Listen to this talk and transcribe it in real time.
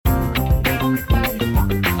Welcome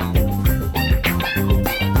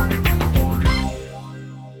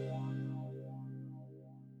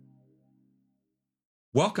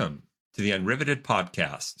to the Unriveted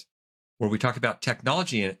podcast, where we talk about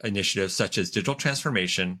technology initiatives such as digital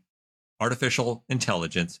transformation, artificial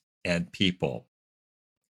intelligence, and people.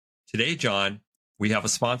 Today, John, we have a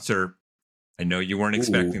sponsor. I know you weren't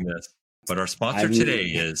expecting this, but our sponsor today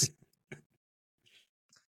is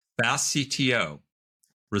Fast CTO,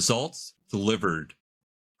 results delivered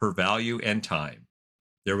per value and time.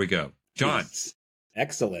 There we go. John.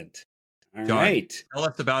 Excellent. All John, right. Tell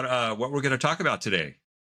us about what we're going to talk about today.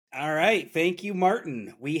 All right. Thank you,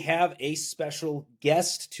 Martin. We have a special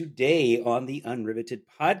guest today on the Unriveted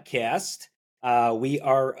podcast. We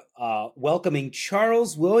are welcoming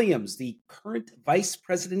Charles Williams, the current Vice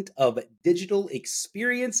President of Digital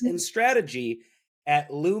Experience and Strategy at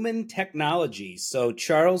Lumen Technologies. So,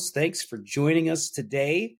 Charles, thanks for joining us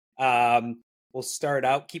today. We'll start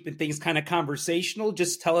out keeping things kind of conversational.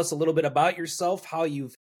 Just tell us a little bit about yourself, how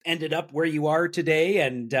you've ended up where you are today,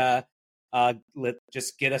 and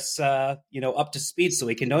just get us up to speed so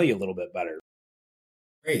we can know you a little bit better.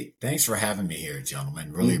 Great. Thanks for having me here,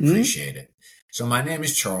 gentlemen. Really appreciate it. So my name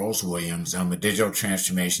is Charles Williams. I'm a digital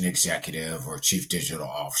transformation executive or chief digital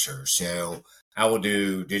officer. So I will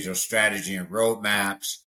do digital strategy and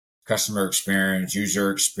roadmaps, customer experience,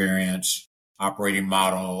 user experience, operating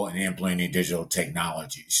model, and implementing digital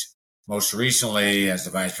technologies. Most recently, as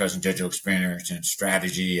the Vice President of Digital Experience and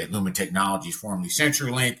Strategy at Lumen Technologies, formerly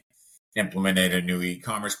CenturyLink, implemented a new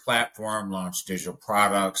e-commerce platform, launched digital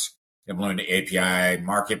products, implemented API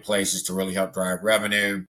marketplaces to really help drive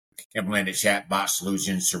revenue, implemented chatbot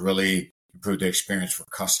solutions to really improve the experience for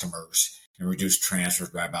customers and reduce transfers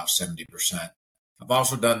by about 70%. I've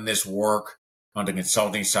also done this work on the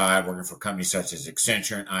consulting side, working for companies such as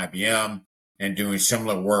Accenture and IBM, and doing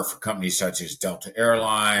similar work for companies such as Delta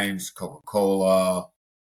Airlines, Coca-Cola,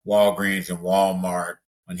 Walgreens, and Walmart,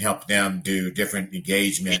 and help them do different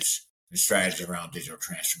engagements and strategy around digital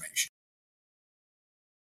transformation.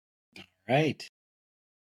 Right.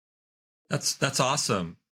 That's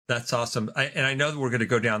awesome. That's awesome. I know that we're going to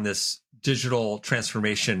go down this digital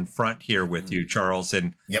transformation front here with you, Charles.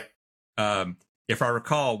 And yep. If I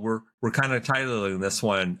recall, we're kind of titling this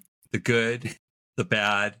one "The Good, the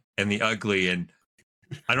Bad, and the Ugly." And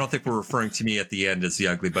I don't think we're referring to me at the end as the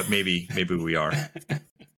ugly, but maybe we are.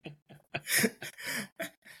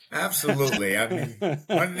 Absolutely. I mean,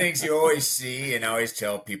 one of the things you always see, and I always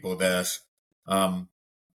tell people this,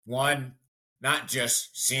 one, not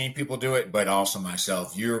just seeing people do it, but also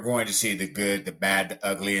myself. You're going to see the good, the bad, the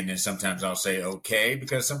ugly, and then sometimes I'll say okay,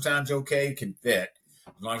 because sometimes okay can fit,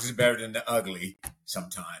 as long as it's better than the ugly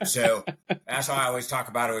sometimes. So that's how I always talk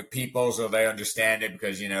about it with people so they understand it,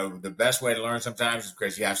 because, the best way to learn sometimes is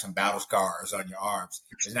because you have some battle scars on your arms.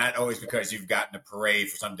 It's not always because you've gotten a parade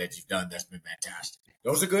for something that you've done that's been fantastic.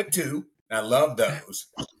 Those are good too. I love those.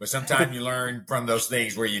 But sometimes you learn from those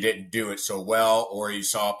things where you didn't do it so well, or you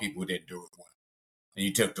saw people who didn't do it well, and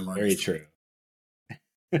you took the learning. Very true.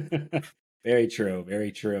 Very true.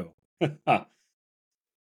 Very true.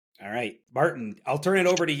 All right, Martin, I'll turn it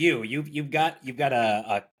over to you. You've got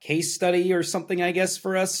a case study or something, I guess,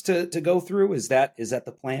 for us to go through. Is that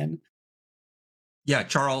the plan? Yeah,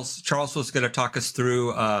 Charles was going to talk us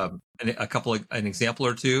through an example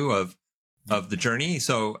or two of the journey.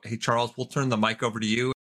 So, hey, Charles, we'll turn the mic over to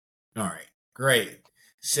you. All right, great.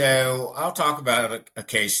 So I'll talk about a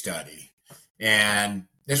case study. And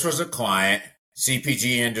this was a client,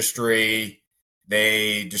 CPG industry.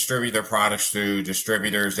 They distribute their products through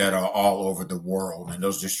distributors that are all over the world. And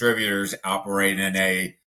those distributors operate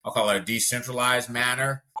in I'll call it a decentralized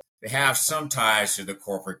manner. They have some ties to the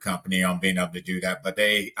corporate company on being able to do that, but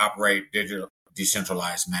they operate digital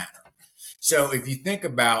decentralized manner. So if you think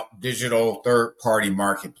about digital third-party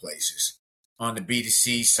marketplaces on the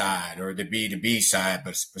B2C side or the B2B side,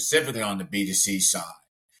 but specifically on the B2C side.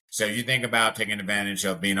 So you think about taking advantage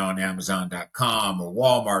of being on Amazon.com or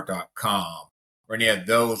Walmart.com or any of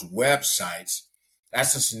those websites,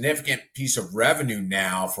 that's a significant piece of revenue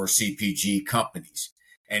now for CPG companies.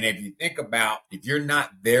 And if you think about, if you're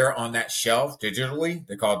not there on that shelf digitally,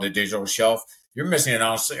 they call it the digital shelf, you're missing it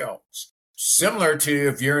on sales. Similar to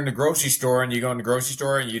if you're in the grocery store and you go in the grocery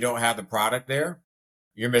store and you don't have the product there,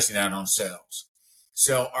 you're missing out on sales.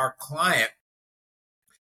 So our client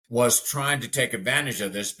was trying to take advantage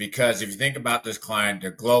of this because if you think about this client,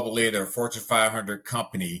 they're globally, they're a Fortune 500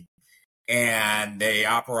 company, and they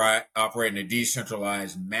operate in a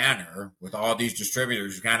decentralized manner with all these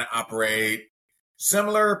distributors who kind of operate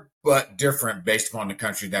similar but different based upon the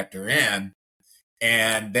country that they're in.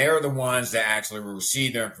 And they're the ones that actually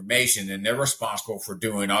receive their information, and they're responsible for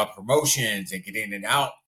doing all the promotions and getting it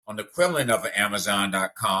out on the equivalent of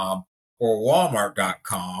Amazon.com or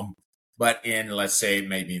Walmart.com, but in, let's say,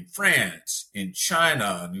 maybe in France, in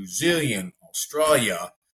China, New Zealand,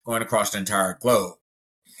 Australia, going across the entire globe.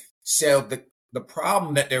 So the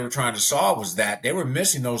problem that they were trying to solve was that they were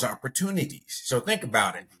missing those opportunities. So think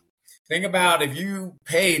about it. Think about if you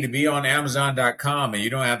pay to be on Amazon.com and you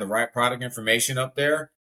don't have the right product information up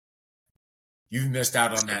there, you've missed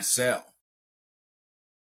out on that sale.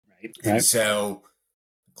 Right. And so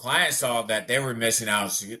clients saw that they were missing out a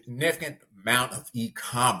significant amount of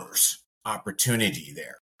e-commerce opportunity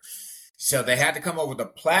there. So they had to come up with a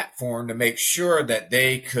platform to make sure that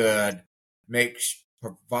they could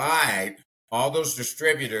provide all those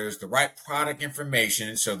distributors the right product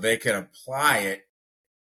information so they could apply it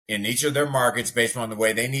in each of their markets based on the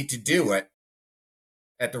way they need to do it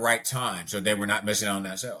at the right time. So they were not missing out on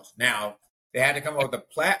that sales. Now, they had to come up with a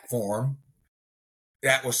platform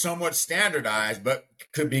that was somewhat standardized, but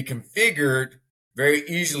could be configured very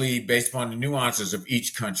easily based upon the nuances of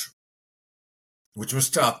each country, which was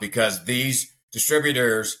tough because these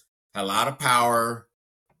distributors had a lot of power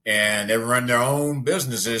and they run their own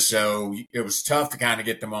businesses. So it was tough to kind of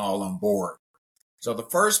get them all on board. So the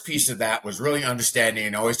first piece of that was really understanding,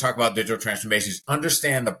 and I always talk about digital transformations,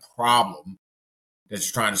 understand the problem that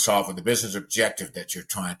you're trying to solve or the business objective that you're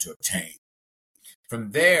trying to obtain.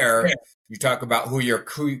 From there, you talk about who your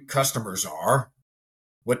customers are,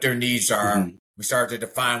 what their needs are. Mm-hmm. We started to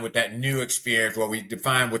define what that new experience, what we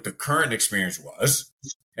defined what the current experience was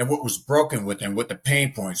and what was broken with them, what the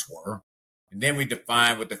pain points were. And then we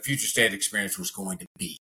defined what the future state experience was going to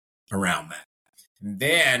be around that. And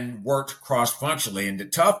then worked cross-functionally. And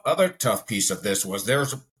the other tough piece of this was there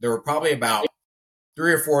were probably about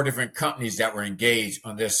 3 or 4 different companies that were engaged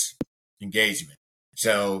on this engagement.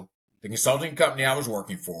 So the consulting company I was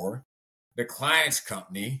working for, the client's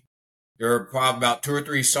company, there were probably about 2 or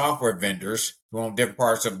 3 software vendors who own different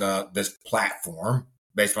parts of this platform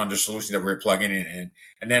based on the solution that we were plugging it in.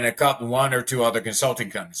 And then 1 or 2 other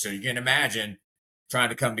consulting companies. So you can imagine trying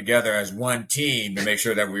to come together as one team to make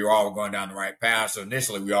sure that we were all going down the right path. So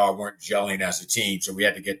initially we all weren't gelling as a team. So we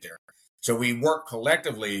had to get there. So we worked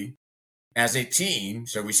collectively as a team.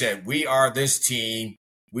 So we said, we are this team.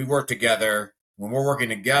 We work together. When we're working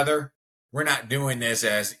together, we're not doing this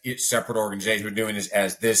as separate organizations. We're doing this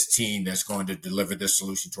as this team that's going to deliver this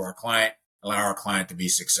solution to our client, allow our client to be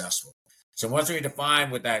successful. So once we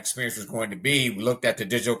defined what that experience was going to be, we looked at the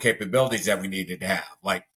digital capabilities that we needed to have.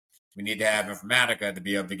 Like we need to have Informatica to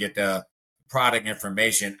be able to get the product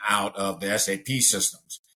information out of the SAP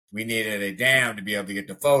systems. We needed a DAM to be able to get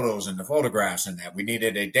the photos and the photographs in that. We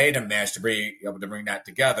needed a data mesh to be able to bring that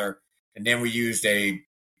together. And then we used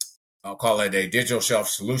I'll call it a digital shelf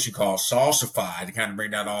solution called Salsify to kind of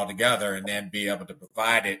bring that all together and then be able to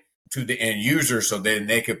provide it to the end user so then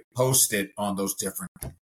they could post it on those different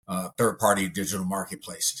third-party digital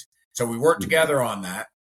marketplaces. So we worked together on that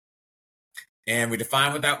and we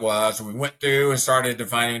defined what that was. And we went through and started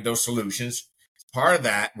defining those solutions. Part of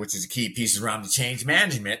that, which is a key piece around the change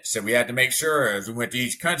management. So we had to make sure as we went to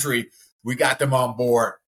each country, we got them on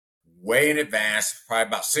board way in advance, probably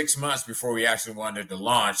about 6 months before we actually wanted to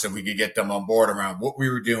launch so we could get them on board around what we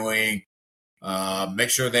were doing, make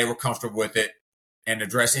sure they were comfortable with it, and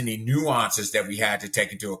address any nuances that we had to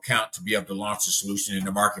take into account to be able to launch the solution in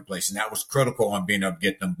the marketplace. And that was critical on being able to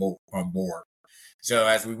get them both on board. So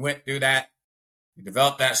as we went through that, we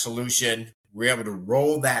developed that solution, we were able to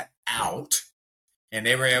roll that out, and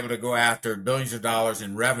they were able to go after billions of dollars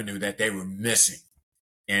in revenue that they were missing.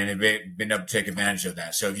 And have been able to take advantage of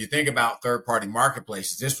that. So if you think about third-party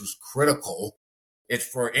marketplaces, this was critical. It's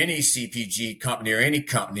for any CPG company or any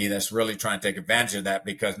company that's really trying to take advantage of that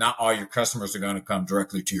because not all your customers are going to come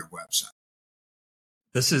directly to your website.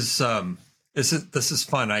 This is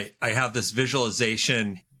fun. I have this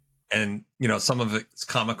visualization, and some of it's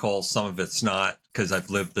comical, some of it's not, because I've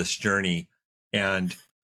lived this journey, and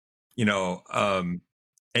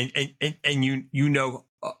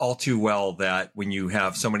all too well that when you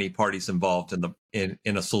have so many parties involved in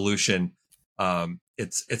a solution,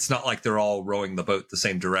 it's not like they're all rowing the boat the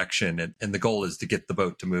same direction, and the goal is to get the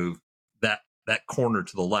boat to move that corner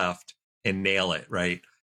to the left and nail it, right?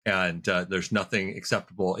 And there's nothing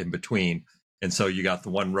acceptable in between. And so you got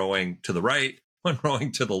the one rowing to the right, one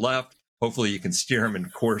rowing to the left. Hopefully you can steer them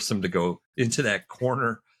and course them to go into that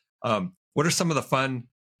corner. What are some of the fun?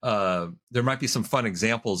 There might be some fun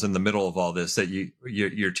examples in the middle of all this that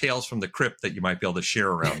your tales from the crypt that you might be able to share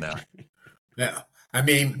around that. Yeah. I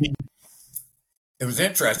mean, it was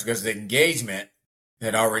interesting because the engagement,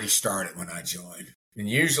 had already started when I joined. And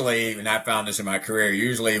usually, and I found this in my career,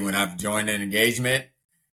 usually when I've joined an engagement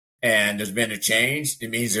and there's been a change, it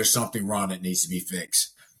means there's something wrong that needs to be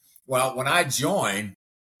fixed. Well, when I joined,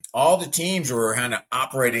 all the teams were kind of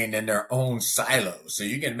operating in their own silos. So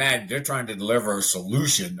you can imagine they're trying to deliver a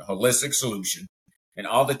solution, a holistic solution. And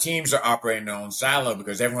all the teams are operating in their own silo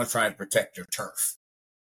because everyone's trying to protect their turf.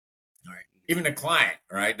 All right. Even the client,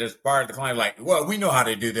 right? There's part of the client like, well, we know how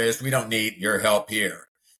to do this. We don't need your help here.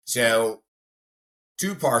 So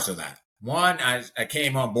two parts of that. One, I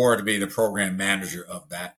came on board to be the program manager of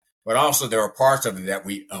that, but also there were parts of it that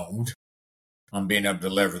we owned on being able to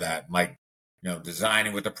deliver that, like,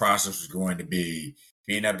 designing what the process was going to be,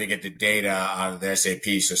 being able to get the data out of the SAP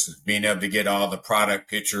systems, being able to get all the product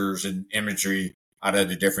pictures and imagery out of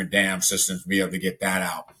the different DAM systems, be able to get that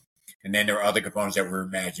out. And then there were other components that we're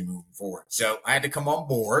imagining moving forward. So I had to come on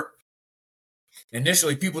board.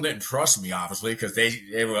 Initially, people didn't trust me, obviously, because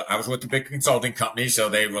I was with the big consulting company. So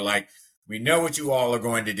they were like, we know what you all are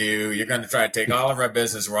going to do. You're going to try to take all of our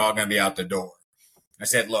business. We're all going to be out the door. I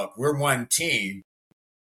said, look, we're one team.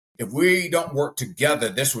 If we don't work together,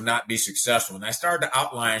 this will not be successful. And I started to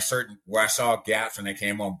outline where I saw gaps when I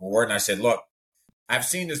came on board. And I said, look, I've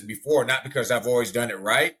seen this before, not because I've always done it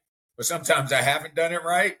right, but sometimes I haven't done it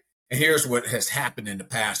right. And here's what has happened in the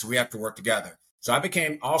past. We have to work together. So I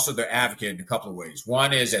became also the advocate in a couple of ways.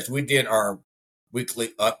 One is as we did our weekly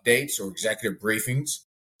updates or executive briefings,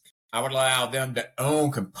 I would allow them to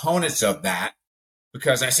own components of that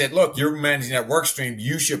because I said, look, you're managing that work stream.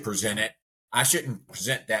 You should present it. I shouldn't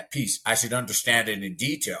present that piece. I should understand it in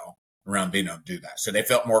detail around being able to do that. So they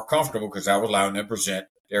felt more comfortable because I was allowing them to present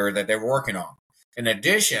the area that they were working on. In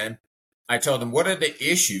addition, I told them, what are the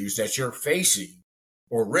issues that you're facing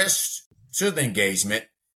or risks to the engagement?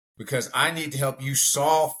 Because I need to help you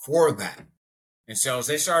solve for that. And so as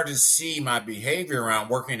they started to see my behavior around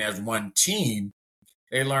working as one team,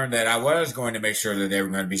 they learned that I was going to make sure that they were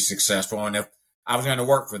going to be successful. And if I was going to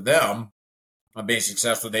work for them on being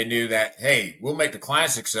successful, they knew that, hey, we'll make the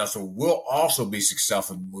client successful. We'll also be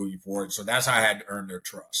successful moving forward. So that's how I had to earn their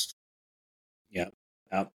trust. Yeah.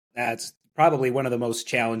 That's probably one of the most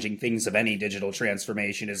challenging things of any digital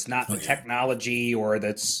transformation is not the technology or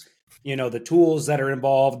that's, the tools that are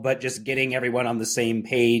involved, but just getting everyone on the same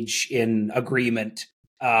page in agreement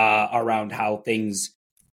around how things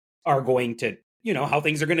are going to, how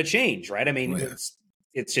things are going to change, right? I mean,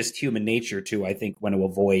 it's just human nature to, I think, want to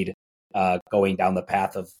avoid going down the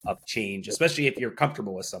path of change, especially if you're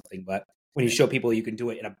comfortable with something. But when you show people you can do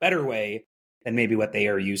it in a better way than maybe what they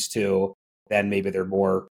are used to, then maybe they're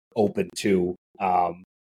more open to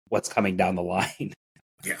what's coming down the line.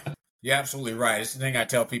 Yeah, you're absolutely right. It's the thing I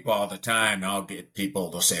tell people all the time. I'll get people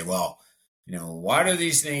to say, well, why do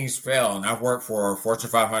these things fail? And I've worked for Fortune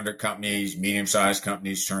 500 companies, medium-sized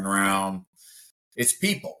companies, turnaround. It's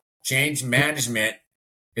people. Change management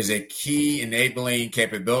is a key enabling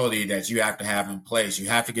capability that you have to have in place. You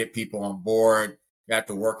have to get people on board. You have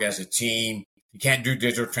to work as a team. You can't do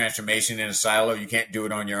digital transformation in a silo. You can't do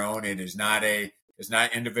it on your own. It's not an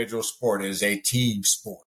individual sport. It is a team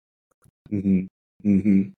sport. Mm-hmm.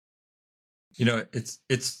 Mm-hmm.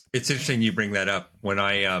 It's interesting you bring that up. When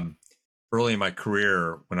I early in my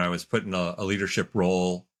career, when I was put in a leadership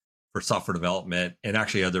role for software development and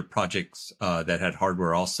actually other projects that had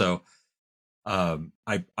hardware also,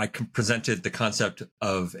 I presented the concept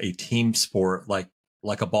of a team sport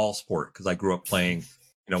like a ball sport because I grew up playing,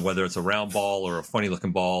 whether it's a round ball or a funny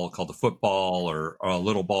looking ball called a football or a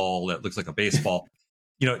little ball that looks like a baseball.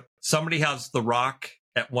 Somebody has the rock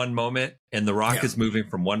at one moment and the rock is moving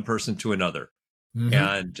from one person to another. Mm-hmm.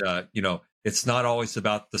 And, it's not always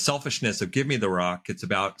about the selfishness of give me the rock. It's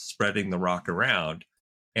about spreading the rock around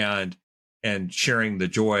and sharing the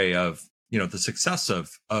joy of, the success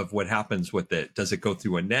of what happens with it. Does it go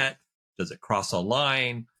through a net? Does it cross a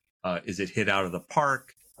line? Is it hit out of the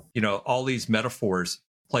park? All these metaphors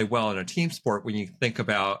play well in a team sport when you think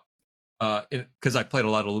about, because I played a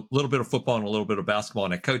little bit of football and a little bit of basketball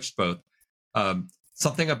and I coached both.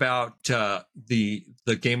 Something about the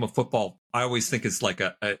game of football, I always think is like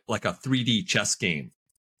a 3D chess game.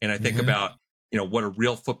 And I think about, what a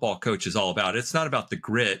real football coach is all about. It's not about the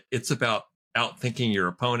grit. It's about outthinking your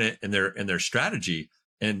opponent and their strategy.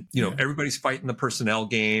 And, everybody's fighting the personnel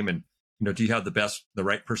game. And, do you have the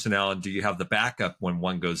right personnel? And do you have the backup when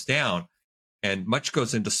one goes down? And much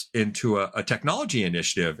goes into a technology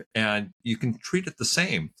initiative and you can treat it the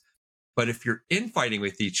same. But if you're infighting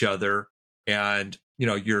with each other and,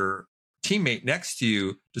 your teammate next to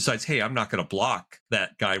you decides, hey, I'm not going to block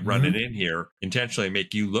that guy running in here intentionally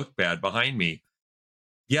make you look bad behind me.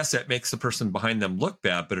 yes, it makes the person behind them look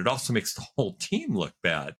bad, but it also makes the whole team look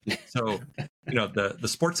bad. So, the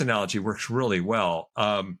sports analogy works really well.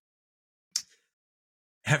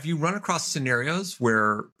 Have you run across scenarios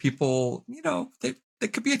where people, they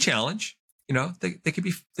could be a challenge, they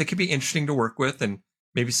could be interesting to work with, and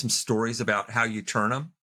maybe some stories about how you turn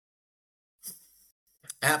them?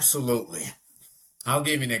 Absolutely. I'll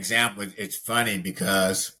give you an example. It's funny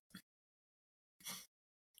because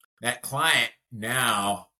that client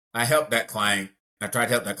now, I tried to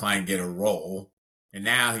help that client get a role, and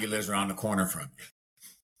now he lives around the corner from me.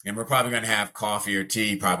 And we're probably going to have coffee or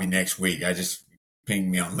tea probably next week. I just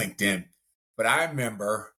pinged me on LinkedIn. But I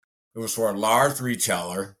remember it was for a large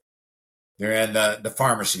retailer. They're in the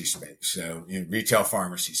pharmacy space, so in retail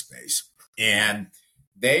pharmacy space. And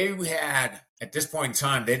they had, at this point in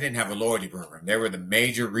time, they didn't have a loyalty program. They were the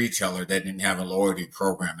major retailer that didn't have a loyalty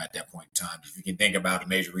program at that point in time. If you can think about a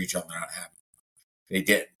major retailer not having it, they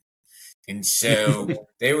did. And so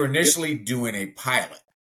they were initially doing a pilot,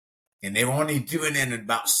 and they were only doing it in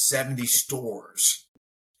about 70 stores.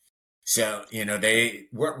 So, they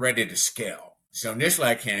weren't ready to scale. So initially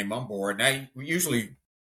I came on board. Now, we usually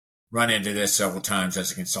run into this several times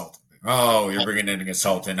as a consultant. Oh, you're bringing in a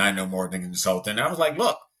consultant. I know more than a consultant. I was like,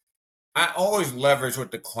 look, I always leverage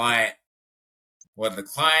with the client, whether the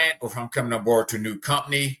client or if I'm coming on board to a new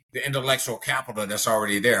company, the intellectual capital that's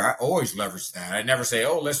already there. I always leverage that. I never say,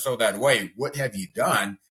 oh, let's throw that away. What have you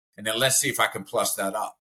done? And then let's see if I can plus that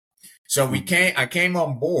up. So I came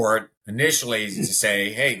on board initially to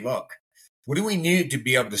say, hey, look, what do we need to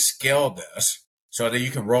be able to scale this so that you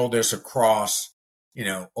can roll this across,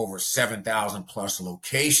 over 7,000 plus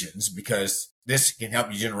locations, because this can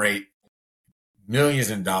help you generate millions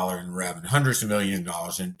of dollars in revenue, hundreds of millions of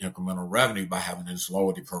dollars in incremental revenue by having this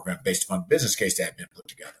loyalty program based upon business case that had been put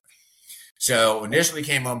together. So initially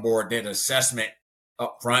came on board, did an assessment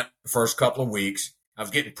up front the first couple of weeks. I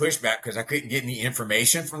was getting pushback because I couldn't get any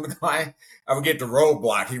information from the client. I would get the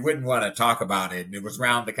roadblock. He wouldn't want to talk about it. And it was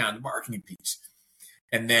around the kind of marketing piece.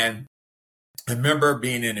 And then I remember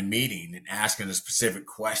being in a meeting and asking a specific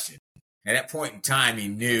question. At that point in time, he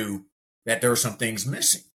knew that there were some things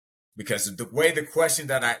missing, because the way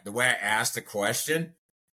I asked the question,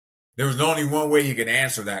 there was only one way you could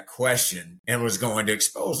answer that question, and was going to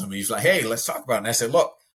expose him. He's like, hey, let's talk about it. And I said,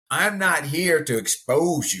 look, I'm not here to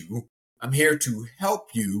expose you. I'm here to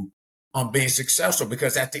help you on being successful,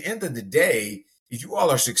 because at the end of the day, if you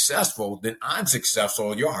all are successful, then I'm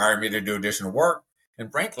successful. You'll hire me to do additional work.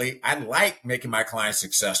 And frankly, I like making my clients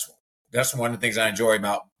successful. That's one of the things I enjoy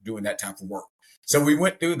about doing that type of work. So we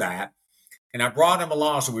went through that, and I brought him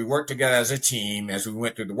along. So we worked together as a team as we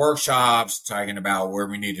went through the workshops, talking about where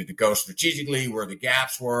we needed to go strategically, where the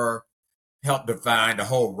gaps were, helped define the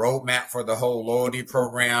whole roadmap for the whole loyalty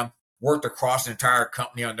program, worked across the entire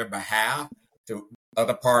company on their behalf to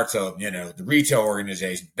other parts of, the retail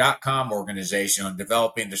organization, .com organization, on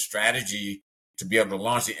developing the strategy to be able to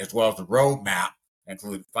launch it, as well as the roadmap,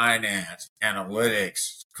 including finance,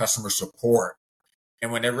 analytics, customer support.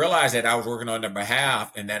 And when they realized that I was working on their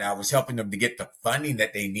behalf and that I was helping them to get the funding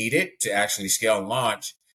that they needed to actually scale and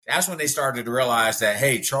launch, that's when they started to realize that,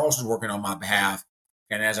 hey, Charles is working on my behalf.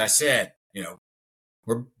 And as I said,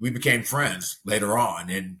 we became friends later on,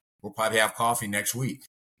 and we'll probably have coffee next week.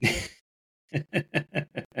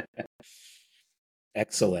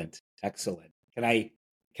 Excellent. Can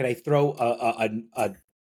I throw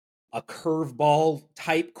a curveball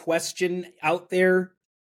type question out there,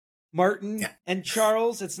 Martin and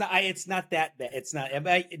Charles? It's not that bad. It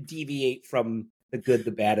might deviate from the good,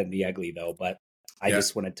 the bad, and the ugly, though. But I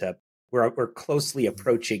just wanted to. We're closely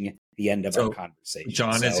approaching the end of our conversation.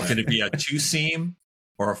 John, is it going to be a 2-seam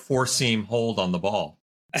or a 4-seam hold on the ball?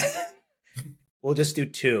 We'll just do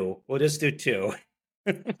 2. Just a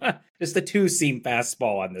 2-seam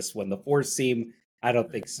fastball on this one. The 4-seam, I don't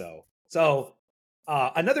think so. So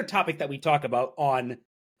another topic that we talk about on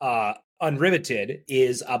Unriveted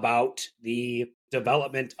is about the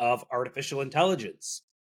development of artificial intelligence.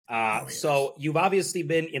 So you've obviously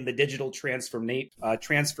been in the digital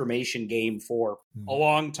transformation game for a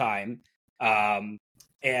long time.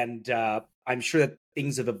 And I'm sure that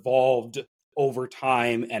things have evolved over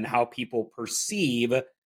time and how people perceive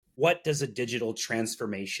what does a digital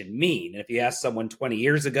transformation mean. And if you ask someone 20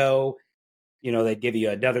 years ago, they'd give you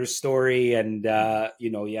another story, and,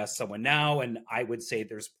 you ask someone now, and I would say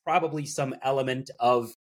there's probably some element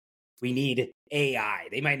of we need AI.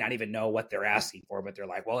 They might not even know what they're asking for, but they're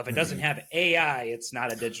like, well, if it doesn't have AI, it's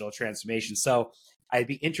not a digital transformation. So I'd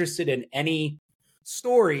be interested in any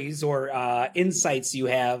stories or insights you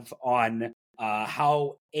have on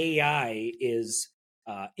how AI is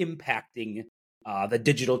impacting the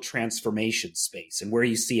digital transformation space and where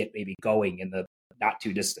you see it maybe going in the not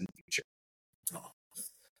too distant future?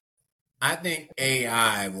 I think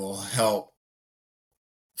AI will help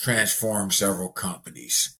transform several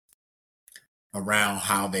companies around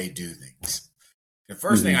how they do things. The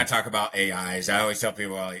first thing I talk about AI is I always tell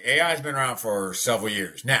people, well, AI has been around for several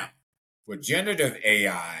years. Now, what generative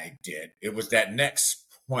AI did, it was that next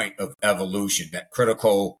point of evolution, that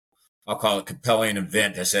critical, I'll call it compelling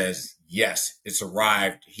event that says, yes, it's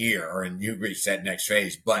arrived here and you reach that next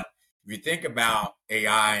phase. But if you think about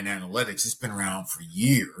AI and analytics, it's been around for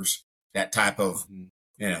years, that type of,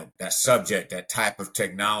 that subject, that type of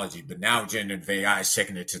technology. But now generative AI is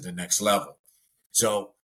taking it to the next level.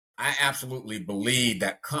 So I absolutely believe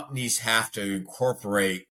that companies have to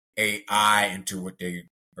incorporate AI into what they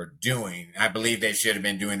are doing. I believe they should have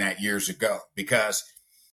been doing that years ago, because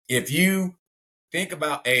if you think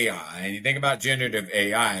about AI and you think about generative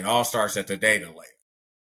AI, it all starts at the data layer.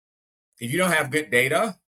 If you don't have good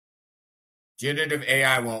data, generative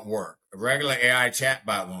AI won't work. A regular AI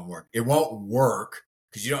chatbot won't work. It won't work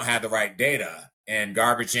because you don't have the right data, and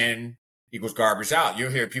garbage in equals garbage out.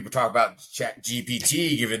 You'll hear people talk about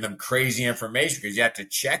ChatGPT giving them crazy information because you have to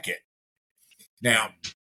check it. Now,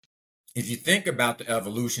 if you think about the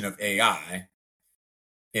evolution of AI,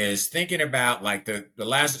 is thinking about like the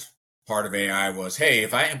last part of AI was, hey,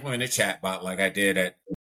 if I implement a chatbot like I did at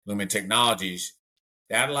Lumen Technologies,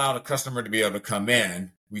 that allowed a customer to be able to come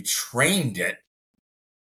in. We trained it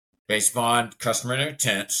based on customer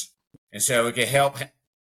intents. And so it could help.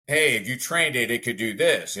 Hey, if you trained it, it could do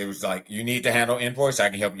this. It was like, you need to handle invoice, I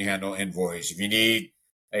can help you handle invoice. If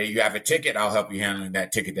you have a ticket, I'll help you handling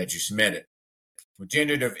that ticket that you submitted. Well,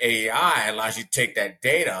 generative AI allows you to take that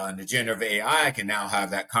data, and the generative AI can now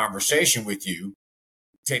have that conversation with you,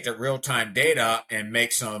 take the real-time data and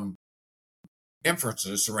make some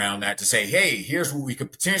inferences around that to say, hey, here's what we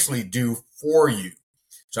could potentially do for you.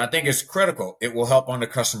 So I think it's critical. It will help on the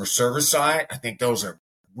customer service side. I think those are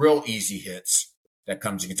real easy hits that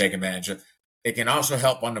comes you can take advantage of. It can also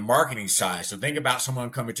help on the marketing side. So think about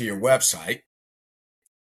someone coming to your website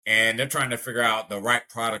and they're trying to figure out the right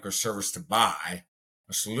product or service to buy.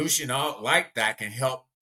 A solution like that can help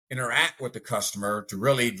interact with the customer to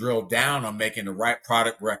really drill down on making the right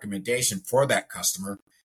product recommendation for that customer.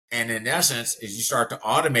 And in essence, as you start to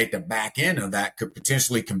automate the back end of that, could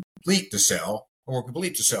potentially complete the sale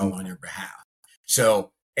on your behalf.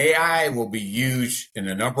 So AI will be used in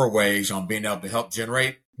a number of ways on being able to help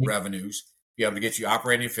generate revenues, be able to get you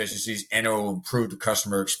operating efficiencies, and it will improve the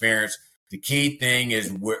customer experience. The key thing is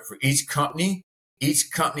for each company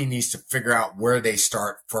needs to figure out where they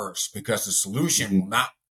start first, because the solution will not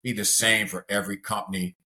be the same for every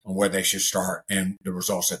company on where they should start and the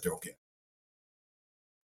results that they'll get.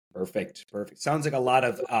 Perfect. Sounds like a lot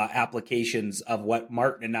of applications of what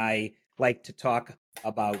Martin and I like to talk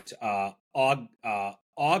about,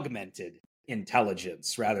 augmented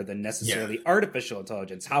intelligence rather than necessarily artificial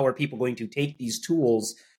intelligence. How are people going to take these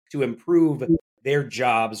tools to improve their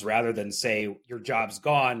jobs rather than say your job's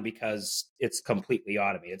gone because it's completely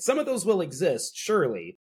automated? Some of those will exist,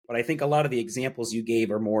 surely, but I think a lot of the examples you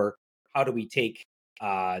gave are more, how do we take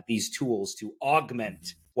these tools to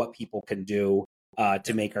augment what people can do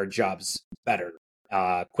to make our jobs better,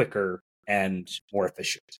 quicker, and more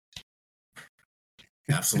efficient?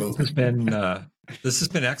 Absolutely. This has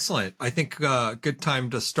been excellent. I think good time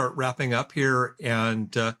to start wrapping up here.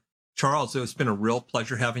 And Charles, it's been a real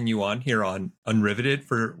pleasure having you on here on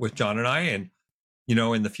Unriveted with John and I. And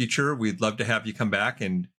in the future, we'd love to have you come back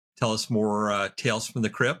and tell us more tales from the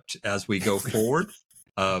crypt as we go forward.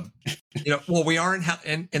 We are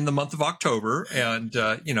in the month of October, and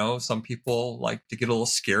some people like to get a little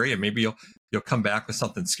scary, and maybe you'll come back with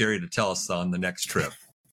something scary to tell us on the next trip.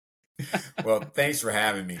 Well, thanks for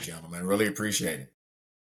having me, gentlemen. Really appreciate it.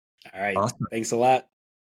 All right. Awesome. Thanks a lot.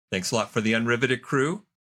 Thanks a lot for the Unriveted crew.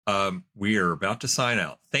 We are about to sign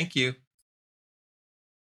out. Thank you.